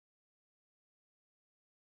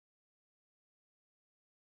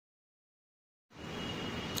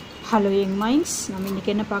Hello young minds, நம்ம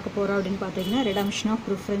இன்னைக்கு என்ன பார்க்க போறோம் அப்படினு பாத்தீங்கன்னா redemption of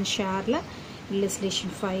preference shareல illustration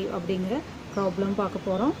 5 அப்படிங்கற problem பார்க்க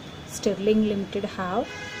போறோம். Sterling Limited have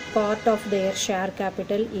part of their share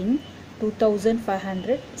capital in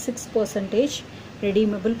 2500 6%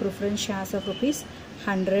 redeemable preference shares of rupees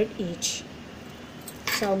 100 each.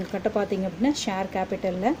 So அவங்க கிட்ட பாத்தீங்க அப்படினா share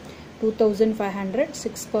capitalல 2500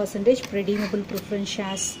 6% redeemable preference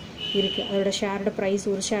shares இருக்கு. அதோட ஷேரோட பிரைஸ்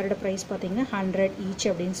ஒரு ஷேரோட பிரைஸ் பாத்தீங்கன்னா 100 ஈச்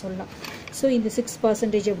அப்படினு சொல்லலாம். சோ இந்த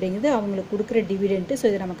 6% அப்படிங்கிறது அவங்களுக்கு கொடுக்கிற டிவிடெண்ட். சோ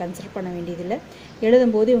இத நம்ம கன்சிடர் பண்ண வேண்டியது இல்ல.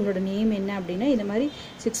 எழுதும்போது இவங்களோட நேம் என்ன அப்படினா இந்த மாதிரி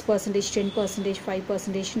 6% 10%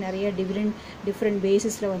 5% நிறைய டிஃபரண்ட்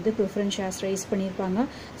பேசிஸ்ல வந்து preference shares ரைஸ் பண்ணிருப்பாங்க.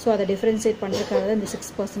 சோ அத டிஃபரன்ஷியேட் பண்றதுக்காக தான் இந்த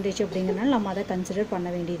 6% அப்படிங்கறனால நம்ம அத கன்சிடர் பண்ண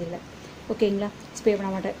வேண்டியது இல்ல. ஓகேங்களா? ஸ்பே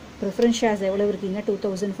பண்ண மாட்டேன். preference shares எவ்வளவு இருக்குங்க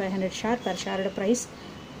 2500 share per ஷேரோட price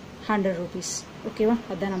 100 rupees. Okay va?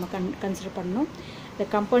 Adha nama consider pannom. The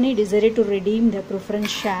company decided to redeem the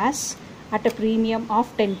preference shares at a premium of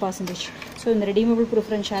 10%. So in the redeemable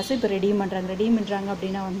preference shares ipo redeem பண்றாங்க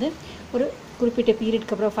அப்படினா வந்து ஒரு குறிப்பிட்ட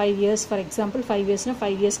பீரியட்க்கு அப்புறம் 5 years for example 5 yearsனா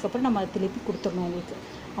 5 yearsக்கு அப்புறம் நம்ம அத திருப்பி கொடுத்துறணும் உங்களுக்கு.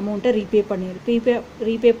 அமௌண்ட்டை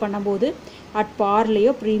ரீபே பண்ணும்போது at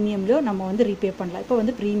parலயோ பிரீமியம்லயோ நம்ம வந்து ரீபே பண்ணலாம். இப்போ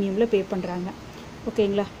வந்து பிரீமியம்ல பே பண்றாங்க.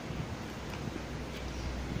 ஓகேங்களா?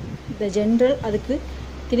 The general அதுக்கு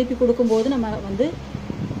திருப்பி கொடுக்கும்போது நம்ம வந்து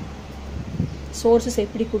சோர்சஸ்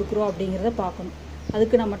எப்படி கொடுக்குறோம் அப்படிங்கறத பார்க்கணும்.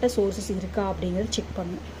 அதுக்கு நம்மட்ட சோர்சஸ் இருக்கா அப்படிங்கறத செக்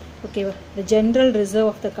பண்ணணும். ஓகேவா? The general reserve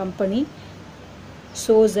of the company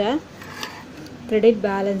shows a credit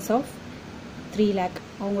balance of 3 lakh.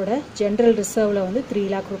 அவங்களோட general reserveல வந்து 3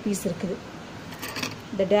 lakh rupees இருக்குது.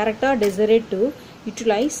 The director decided to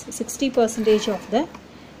utilize 60% of the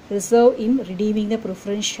reserve in redeeming the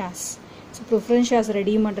preference shares. So preference shares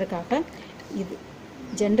redeem பண்றதுக்காக இது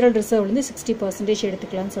general reserve வந்து 60%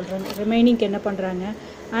 எடுத்துக்கலாம்னு சொல்றாங்க. remaining என்ன பண்றாங்க?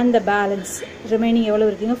 and the balance remaining எவ்வளவு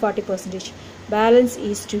இருக்குங்க 40%. balance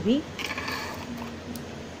is to be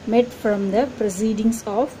met from the proceedings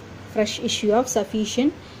of fresh issue of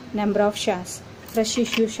sufficient number of shares. fresh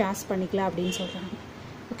issue shares பண்ணிக்கலாம் அப்படினு சொல்றாங்க.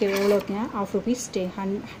 ஓகே எவ்வளவுங்க of rupees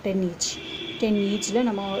 10 each 10 eachல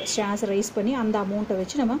நம்ம shares ரைஸ் பண்ணி அந்த அமௌண்ட்டை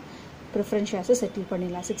வச்சு நம்ம preference shares settle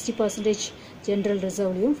பண்ணிடலாம். 60% general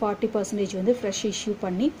reserveலயும் 40% வந்து fresh issue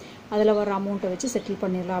பண்ணி அதுல வர அமௌண்ட்டை வச்சு settle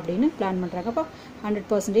பண்ணிடலாம் அப்படினு பிளான் பண்றாங்க. அப்ப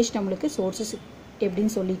 100% நமக்கு sources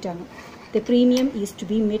எப்படின்னு சொல்லிட்டாங்க. The premium is to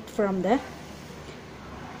be met from the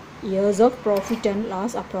years of profit and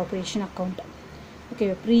loss appropriation account. Okay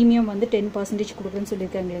premium வந்து 10% கொடுக்குறேன்னு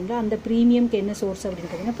சொல்லிருக்காங்க இல்லைங்களா? அந்த பிரீமியம்க்கு என்ன சோர்ஸ் அப்படின்னு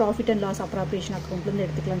பார்த்தீங்கன்னா profit and loss appropriation accountல இருந்து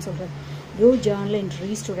எடுத்துக்கலாம்னு சொல்றாங்க. Do journal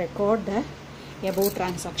entries to record the above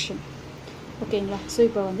transaction. ஓகேங்களா? ஸோ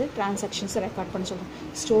இப்போ வந்து டிரான்சாக்ஷன்ஸை ரெக்கார்ட் பண்ண சொல்கிறோம்.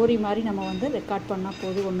 ஸ்டோரி மாதிரி நம்ம வந்து ரெக்கார்ட் பண்ணால்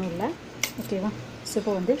போதும், ஒன்றும் இல்லை. ஓகேவா? ஸோ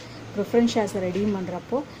இப்போ வந்து ப்ரிஃபரன்ஸ் ஷேர்ஸை ரெடீம்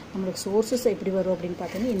பண்ணுறப்போ நம்மளுக்கு சோர்ஸஸ் எப்படி வரும் அப்படின்னு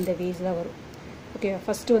பார்த்தீங்கன்னா இந்த வேஸில் வரும். ஓகேவா?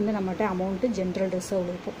 ஃபஸ்ட்டு வந்து நம்மகிட்ட அமௌண்ட்டு ஜென்ரல்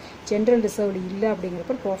ரிசர்வில் இருக்கும். ஜென்ரல் ரிசர்வில் இல்லை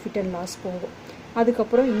அப்படிங்கிறப்ப ப்ராஃபிட் அண்ட் லாஸ் போகும்.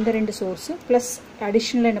 அதுக்கப்புறம் இந்த ரெண்டு சோர்ஸு ப்ளஸ்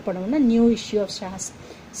அடிஷ்னலாக என்ன பண்ணுவோம்னா நியூ இஷ்யூ ஆஃப்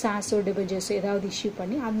ஷேர்ஸோ டிபெஞ்சர்ஸோ ஏதாவது இஷ்யூ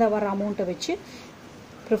பண்ணி அந்த வர அமௌண்ட்டை வச்சு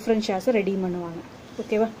ப்ரிஃபரன்ஸ் ஷேர்ஸை ரெடீம் பண்ணுவாங்க.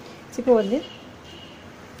 ஓகேவா? இப்போ வந்து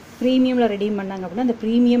ப்ரீமியமில் ரெடீம் பண்ணாங்க அப்படின்னா அந்த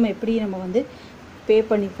ப்ரீமியம் எப்படி நம்ம வந்து பே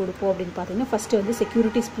பண்ணி கொடுப்போம் அப்படின்னு பார்த்தீங்கன்னா ஃபஸ்ட்டு வந்து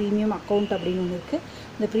செக்யூரிட்டிஸ் ப்ரீமியம் அக்கௌண்ட் அப்படின்னு ஒன்று இருக்குது.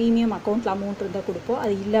 இந்த ப்ரீமியம் அக்கௌண்ட்டில் அமௌண்ட் இருந்தால் கொடுப்போம்.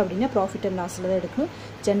 அது இல்லை அப்படின்னா ப்ராஃபிட் அண்ட் லாஸில் தான் எடுக்கணும்.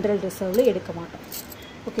 ஜென்ரல் ரிசர்வில் எடுக்க மாட்டோம்.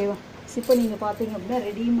 ஓகேவா? இப்போ நீங்கள் பார்த்தீங்க அப்படின்னா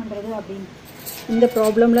ரெடீம் பண்ணுறது அப்படின்னு இந்த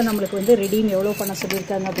ப்ராப்ளமில் நம்மளுக்கு வந்து ரெடீம் எவ்வளோ பண்ண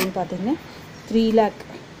சொல்லியிருக்காங்க அப்படின்னு பார்த்தீங்கன்னா 3 lakh.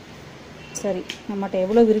 சரி, நம்மகிட்ட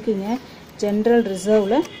எவ்வளோ இருக்குங்க? ஜென்ரல்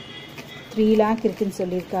ரிசர்வில் 3 lakh இருக்குன்னு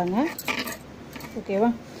சொல்லியிருக்காங்க. ஓகேவா?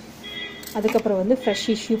 அதுக்கப்புறம் வந்து ஃப்ரெஷ்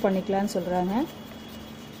இஷ்யூ பண்ணிக்கலாம்னு சொல்கிறாங்க.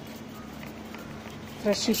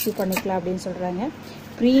 ஃப்ரெஷ் இஷ்யூ பண்ணிக்கலாம் அப்படின்னு சொல்கிறாங்க.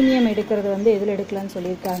 ப்ரீமியம் எடுக்கிறது வந்து எதில் எடுக்கலாம்னு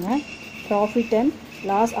சொல்லியிருக்காங்க? ப்ராஃபிட் அண்ட்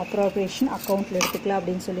லாஸ் அப்ராப்ரியேஷன் அக்கௌண்ட்டில் எடுத்துக்கலாம்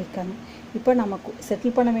அப்படின்னு சொல்லியிருக்காங்க. இப்போ நமக்கு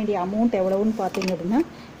செட்டில் பண்ண வேண்டிய அமௌண்ட் எவ்வளவுன்னு பார்த்தீங்க அப்படின்னா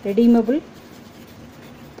ரெடீமபிள்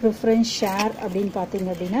ப்ரிஃபரன்ஸ் ஷேர் அப்படின்னு பார்த்தீங்க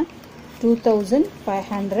அப்படின்னா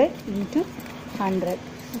 2500 × 100.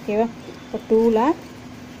 ஓகேவா? இப்போ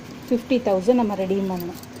 2,50,000 நம்ம ரெடீம்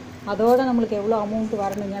பண்ணணும். அதோட நம்மளுக்கு எவ்வளோ அமௌண்ட்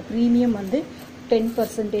வரணுங்க? ப்ரீமியம் வந்து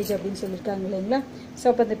 10% அப்படின்னு சொல்லியிருக்காங்க இல்லைங்களா? ஸோ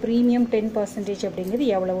அப்போ இந்த ப்ரீமியம் 10% அப்படிங்கிறது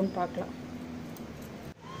எவ்வளவுன்னு பார்க்கலாம்.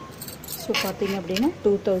 ஸோ பார்த்தீங்க அப்படின்னா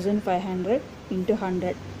 2500 ×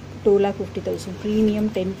 100 2,50,000. ப்ரீமியம்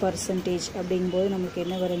 10% அப்படிங்கும்போது நம்மளுக்கு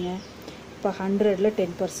என்ன வருங்க? இப்போ 100ல்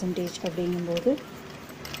 10% அப்படிங்கும்போது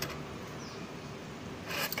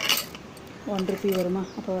 1 rupee வருமா?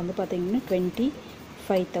 அப்போ வந்து பார்த்தீங்கன்னா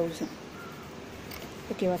 25,000.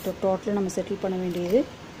 ஓகேவா? டோட்டலாக நம்ம செட்டில் பண்ண வேண்டியது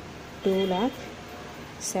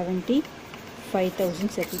 2,75,000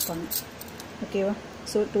 செட்டில் பண்ணணும். ஓகேவா?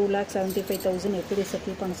 ஸோ 2,75,000 எப்படி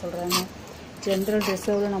செட்டில் பண்ண சொல்கிறாங்க? ஜென்ரல்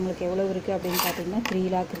ரிசர்வில் நம்மளுக்கு எவ்வளோ இருக்குது அப்படின்னு பார்த்தீங்கன்னா 3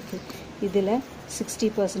 lakh இருக்குது. இதில்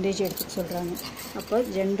 60% எடுத்துக்க சொல்கிறாங்க. அப்போ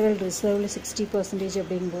ஜென்ரல் ரிசர்வில் 60%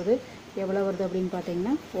 அப்படிங்கும்போது எவ்வளோ வருது அப்படின்னு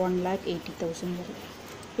பார்த்தீங்கன்னா 1,80,000 வருது.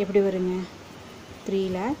 எப்படி வருங்க? 3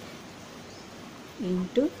 lakh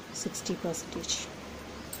into 60%.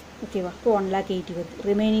 ஓகேவா? இப்போ 1,80,000 வருது.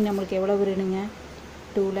 ரிமைனிங் நம்மளுக்கு எவ்வளோ வருதுங்க?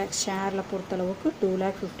 2 lakh ஷேரில் பொறுத்தளவுக்கு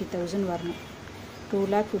 2,50,000 வரணும்.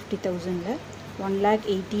 2,50,000ல்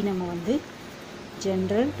 1,80,000 நம்ம வந்து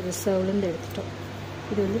ஜென்ரல் ரிசர்வ்லேருந்து எடுத்துட்டோம்.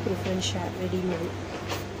 இது வந்து ப்ரிஃபரன்ஸ் ஷேர் ரெடிமேபிள்.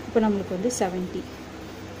 இப்போ நம்மளுக்கு வந்து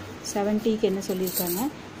 70க்கு என்ன சொல்லியிருக்காங்க?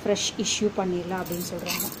 ஃப்ரெஷ் இஷ்யூ பண்ணிடலாம் அப்படின்னு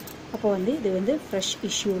சொல்கிறாங்க. அப்போ வந்து இது வந்து ஃப்ரெஷ்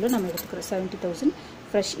இஷ்யூவில் நம்ம எடுத்துக்கிறோம். 70,000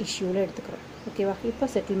 ஃப்ரெஷ் இஷ்யூவில் எடுத்துக்கிறோம். ஓகேவா? இப்போ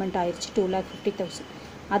செட்டில்மெண்ட் ஆயிடுச்சு 2,50,000.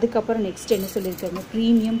 அதுக்கப்புறம் நெக்ஸ்ட் என்ன சொல்லியிருக்காங்க?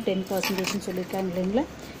 ப்ரீமியம் 10% சொல்லியிருக்காங்க இல்லைங்களா?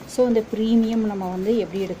 ஸோ அந்த ப்ரீமியம் நம்ம வந்து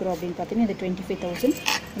எப்படி எடுக்கிறோம் அப்படின்னு பார்த்தீங்கன்னா இந்த 25,000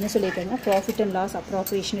 என்ன சொல்லியிருக்காங்க? ப்ராஃபிட் அண்ட் லாஸ்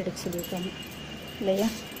அப்ராப்ரியேஷன் எடுக்க சொல்லியிருக்காங்க இல்லையா?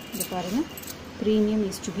 இது பாருங்கள், ப்ரீமியம்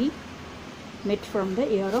இஸ் டு பி மெட் from the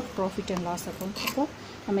year of profit and loss account. அப்போ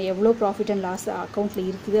நம்ம எவ்வளோ ப்ராஃபிட் அண்ட் லாஸ் அக்கௌண்ட்டில்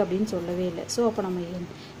இருக்குது அப்படின்னு சொல்லவே இல்லை. ஸோ அப்போ நம்ம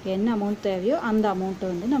என்ன அமௌண்ட் தேவையோ அந்த அமௌண்ட்டை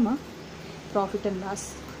வந்து நம்ம ப்ராஃபிட் அண்ட் லாஸ்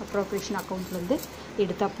அப்ராப்ரியேஷன் அக்கௌண்ட்லேருந்து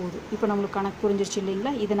எடுத்தால் போதும். இப்போ நம்மளுக்கு கணக்கு புரிஞ்சிருச்சு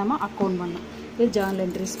இல்லைங்களா? இதை நம்ம அக்கௌண்ட் பண்ணணும், இது ஜர்னல்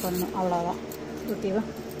என்ட்ரிஸ் பண்ணணும், அவ்வளோதான். ஓகேவா?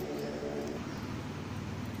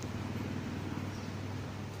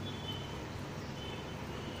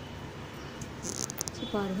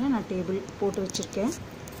 பாருங்கள், நான் டேபிள் போட்டு வச்சுருக்கேன்.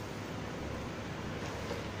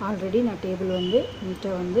 ஆல்ரெடி நான் டேபிள் வந்து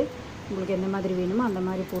நீட்டாக வந்து உங்களுக்கு எந்த மாதிரி வேணுமோ அந்த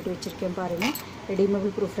மாதிரி போட்டு வச்சுருக்கேன். பாருங்கள்,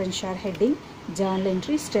 ரெடிமேபிள் preference share heading, journal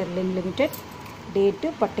entry, Sterling limited, date,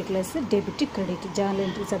 particulars, debit, credit, journal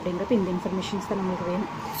entries அப்படிங்கிறப்ப இந்த இன்ஃபர்மேஷன்ஸ் தான் நம்மளுக்கு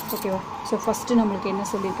வேணும். ஓகேவா? ஸோ ஃபஸ்ட்டு நம்மளுக்கு என்ன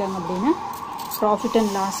சொல்லியிருக்காங்க அப்படின்னா ப்ராஃபிட்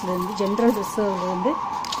அண்ட் லாஸ்லேருந்து ஜென்ரல் ரிசர்வ்லேருந்து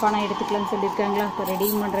பணம் எடுத்துக்கலாம்னு சொல்லியிருக்காங்களா? இப்போ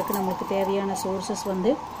ரெடீம் பண்ணுறதுக்கு நம்மளுக்கு தேவையான சோர்ஸஸ்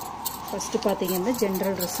வந்து ஃபஸ்ட்டு பார்த்திங்கன்னா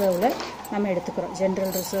ஜென்ரல் ரிசர்வில் நம்ம எடுத்துக்கிறோம். ஜென்ரல்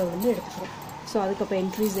ரிசர்வ்லேருந்து எடுத்துக்கிறோம். ஸோ அதுக்கப்புறம்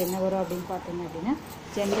என்ட்ரிஸ் என்ன வரும் அப்படின்னு பார்த்தீங்க அப்படின்னா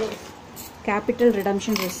general capital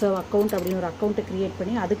redemption reserve account அப்படின்னு ஒரு அக்கௌண்ட்டை க்ரியேட்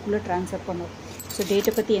பண்ணி அதுக்குள்ளே ட்ரான்ஸ்ஃபர் பண்ணுவோம். ஸோ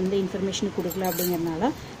டேட்டை பற்றி எந்த இன்ஃபர்மேஷனும் கொடுக்கல அப்படிங்கிறனால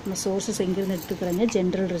நம்ம சோர்ஸஸ் எங்கேருந்து எடுத்துக்கிறோங்க?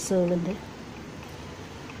 General ரிசர்வ்லேருந்து.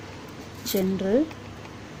 General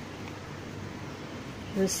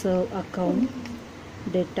reserve account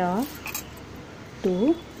data to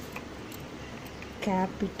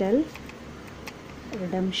capital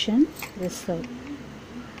redemption reserve,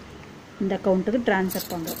 இந்த அக்கௌண்ட்டுக்கு ட்ரான்ஸ்ஃபர்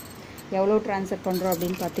பண்ணுறோம். எவ்வளோ ட்ரான்ஸ்ஃபர் பண்ணுறோம்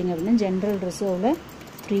அப்படின்னு பார்த்தீங்க அப்படின்னா ஜென்ரல் ரிசர்வில்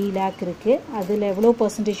 3 lakh இருக்குது. அதில் எவ்வளோ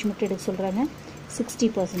பர்சன்டேஜ் மட்டும் எடுக்க சொல்கிறாங்க?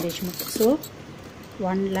 60% மட்டும். ஸோ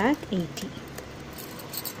 1,80,000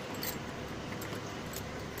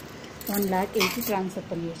 ட்ரான்ஸ்ஃபர்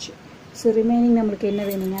பண்ணிடுச்சு. ஸோ ரிமைனிங் நம்மளுக்கு என்ன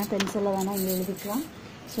வேணுங்க? பென்சிலில் வேணால் இங்கே எழுதிக்கலாம்.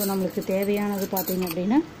 ஸோ நம்மளுக்கு தேவையானது பார்த்தீங்க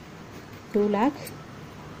அப்படின்னா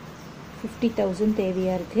 2,50,000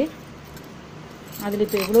 தேவையாக இருக்குது. அதில்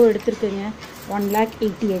இப்போ எவ்வளோ எடுத்துருக்குங்க?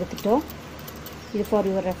 1,80,000 எடுத்துட்டோம். இது ஃபார்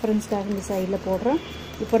யுவர் ரெஃபரன்ஸ்க்காக இந்த சைடில் போடுறோம்.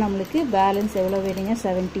 இப்போ நம்மளுக்கு பேலன்ஸ் எவ்வளோ வேணுங்க?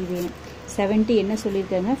 70 வேணும். 70 என்ன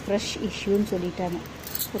சொல்லியிருக்காங்க? ஃப்ரெஷ் இஷ்யூன்னு சொல்லிட்டாங்க.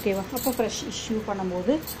 ஓகேவா? அப்போ ஃப்ரெஷ் இஷ்யூ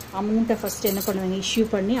பண்ணும்போது அமௌண்ட்டை ஃபஸ்ட்டு என்ன பண்ணுவாங்க? இஷ்யூ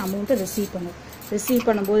பண்ணி அமௌண்ட்டை ரிசீவ் பண்ணுவோம். ரிசீவ்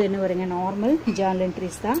பண்ணும்போது என்ன வருங்க? நார்மல் ஜர்னல்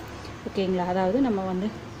என்ட்ரிஸ் தான். ஓகேங்களா? அதாவது நம்ம வந்து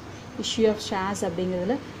இஷ்யூ ஆஃப் ஷேர்ஸ்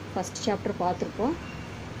அப்படிங்கிறதுல ஃபஸ்ட் சாப்டர் பார்த்துருப்போம்.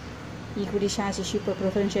 ஈக்விட்டி ஷேர்ஸ் இஷ்யூ, இப்போ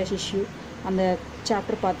ப்ரிஃபரன்ஸ் ஷேர்ஸ் இஷ்யூ அந்த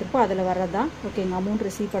சாப்டர் பார்த்துருப்போம். அதில் வர்றது தான். ஓகேங்க. அமௌண்ட்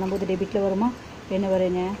ரிசீவ் பண்ணும்போது டெபிட்டில் வருமா? என்ன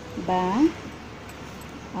வருங்க? Bank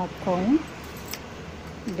account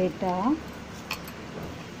data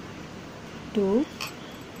to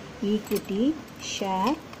equity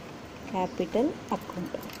share capital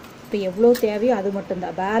account. இப்போ எவ்வளோ தேவையோ அது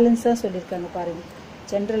மட்டும்தான். பேலன்ஸாக சொல்லியிருக்காங்க பாருங்கள்.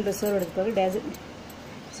 ஜென்ரல் ரிசர்வ் எடுத்துப்பாங்க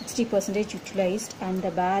 60% utilised and the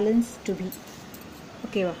balance to be.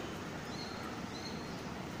 ஓகேவா?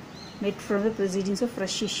 மெட் from the proceedings of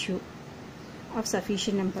fresh issue of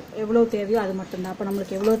sufficient number. எவ்வளோ தேவையோ அது மட்டும்தான். அப்போ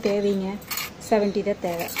நம்மளுக்கு எவ்வளோ தேவைங்க? 70 தான்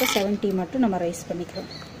தேவை. இப்போ 70 மட்டும் நம்ம ரைஸ் பண்ணிக்கிறோம்.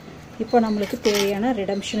 இப்போ நம்மளுக்கு தேவையான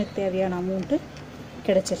ரிடம்ஷனுக்கு தேவையான அமௌண்ட்டு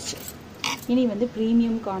கிடச்சிருச்சு. இனி வந்து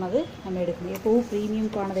ப்ரீமியம்கானது நம்ம எடுக்கணும். எப்போவும்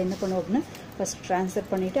ப்ரீமியம்கானது என்ன பண்ணுவோம் அப்படின்னா ஃபஸ்ட் ட்ரான்ஸ்ஃபர்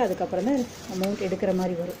பண்ணிவிட்டு அதுக்கப்புறம் தான் அமௌண்ட் எடுக்கிற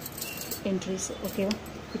மாதிரி வரும் என்ட்ரிஸ். ஓகேவா?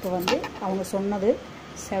 இப்போ வந்து அவங்க சொன்னது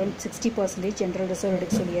 60% ஜென்ரல் ரிசர்வ்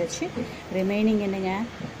எடுக்க சொல்லியாச்சு. ரிமைனிங் என்னங்க?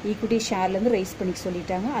 ஈக்விட்டி ஷேர்லேருந்து ரைஸ் பண்ணிக்க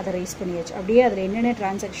சொல்லிட்டாங்க. அதை ரைஸ் பண்ணியாச்சு. அப்படியே அதில் என்னென்ன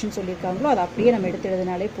டிரான்சாக்ஷன் சொல்லியிருக்காங்களோ அதை அப்படியே நம்ம எடுத்து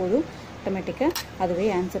எழுதினாலே போதும். ஆட்டோமேட்டிக்காக அதுவே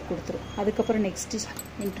ஆன்சர் கொடுத்துரும். அதுக்கப்புறம் நெக்ஸ்ட்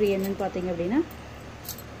என்ட்ரி என்னன்னு பார்த்தீங்க அப்படின்னா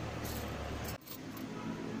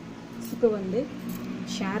இப்போ வந்து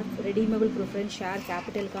share redeemable preference share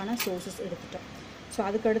கேபிட்டலுக்கான sources எடுத்துட்டோம். ஸோ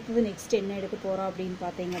அதுக்கு அடுத்தது நெக்ஸ்ட் என்ன எடுக்க போகிறோம் அப்படின்னு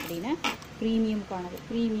பார்த்தீங்க அப்படின்னா ப்ரீமியம்கானது.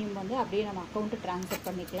 ப்ரீமியம் வந்து அப்படியே நம்ம அக்கௌண்ட்டு ட்ரான்ஸ்ஃபர்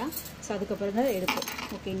பண்ணிக்கலாம். ஸோ அதுக்கப்புறம் தான் எடுப்போம்.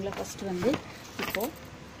 ஓகேங்களா. ஃபஸ்ட்டு வந்து இப்போது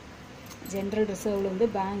ஜென்ரல் ரிசர்வில் வந்து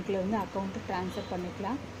பேங்க்கில் வந்து அக்கௌண்ட்டு ட்ரான்ஸ்ஃபர்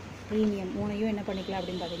பண்ணிக்கலாம். ப்ரீமியம் மூணையும் என்ன பண்ணிக்கலாம்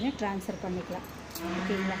அப்படின்னு பார்த்தீங்கன்னா ட்ரான்ஸ்ஃபர் பண்ணிக்கலாம்.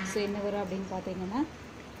 ஓகேங்களா. ஸோ என்ன வரும் அப்படின்னு பார்த்தீங்கன்னா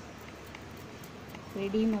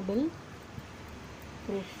redeemable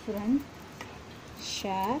preference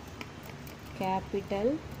share capital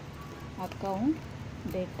account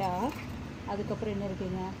debtor. அதுக்கப்புறம் என்ன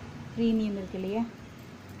இருக்குங்க, ப்ரீமியம் இருக்கு இல்லையா,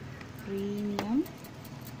 premium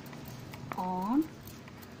on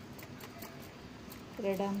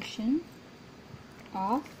redemption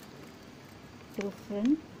of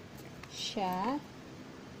preference share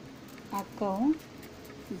account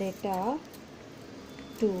debtor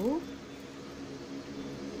to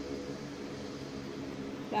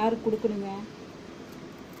யாருக்கு கொடுக்கணுங்க,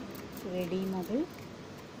 redeemable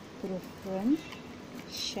preference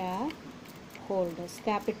share holders.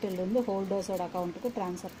 கேபிட்டல்லேருந்து ஹோல்டர்ஸோட அக்கௌண்ட்டுக்கு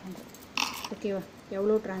ட்ரான்ஸ்ஃபர் பண்ணுறோம். ஓகேவா.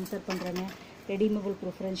 எவ்வளோ ட்ரான்ஸ்ஃபர் பண்ணுறேங்க, redeemable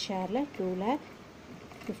preference ஷேரில்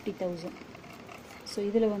 2,50,000. ஸோ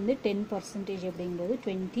இதில் வந்து 10% அப்படிங்கிறது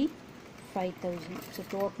 25,000. ஸோ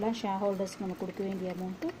டோட்டலாக ஷேர் ஹோல்டர்ஸ்க்கு நம்ம கொடுக்க வேண்டிய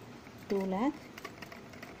அமௌண்ட்டு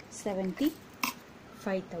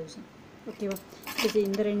 2,75,000. ஓகேவா. இது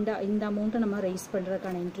இந்த அமௌண்ட்டை நம்ம ரைஸ்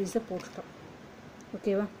பண்ணுறதுக்கான என்ட்ரிஸை போட்டுட்டோம்.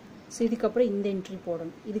 ஓகேவா. ஸோ இதுக்கப்புறம் இந்த என்ட்ரி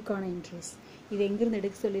போடணும், இதுக்கான என்ட்ரிஸ். இது எங்கேருந்து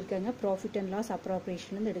எடுக்க சொல்லியிருக்காங்க, ப்ராஃபிட் அண்ட் லாஸ்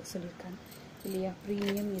அப்ராப்ரியேஷன்லேருந்து எடுக்க சொல்லியிருக்காங்க இல்லையா.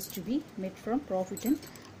 ப்ரீமியம் இஸ் டு பி மெட் from profit and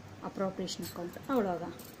appropriation account.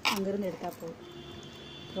 அவ்வளோதான், அங்கேருந்து எடுத்தால் போதும்.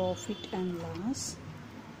 Profit and loss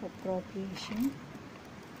appropriation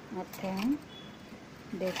account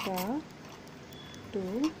data to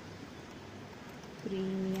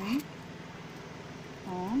premium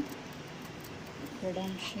on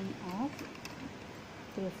redemption of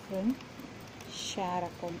preference share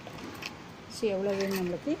account. So எவ்வளோ வேணும்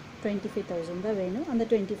நம்மளுக்கு, 25,000 தான் வேணும். அந்த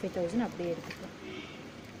 25,000 அப்படியே எடுத்துக்கலாம்.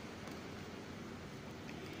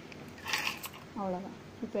 அவ்வளோதான்.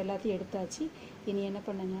 இப்போ எல்லாத்தையும் எடுத்தாச்சு. இனி என்ன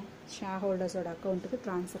பண்ணுங்க, ஷேர் ஹோல்டர்ஸோட அக்கௌண்ட்டுக்கு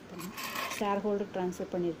ட்ரான்ஸ்ஃபர் பண்ணுங்க. ஷேர் ஹோல்டர்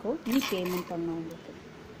ட்ரான்ஸ்ஃபர் பண்ணியிருக்கோம். இனி பேமெண்ட் பண்ணோம் உங்களுக்கு.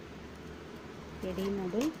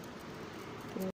 redeemable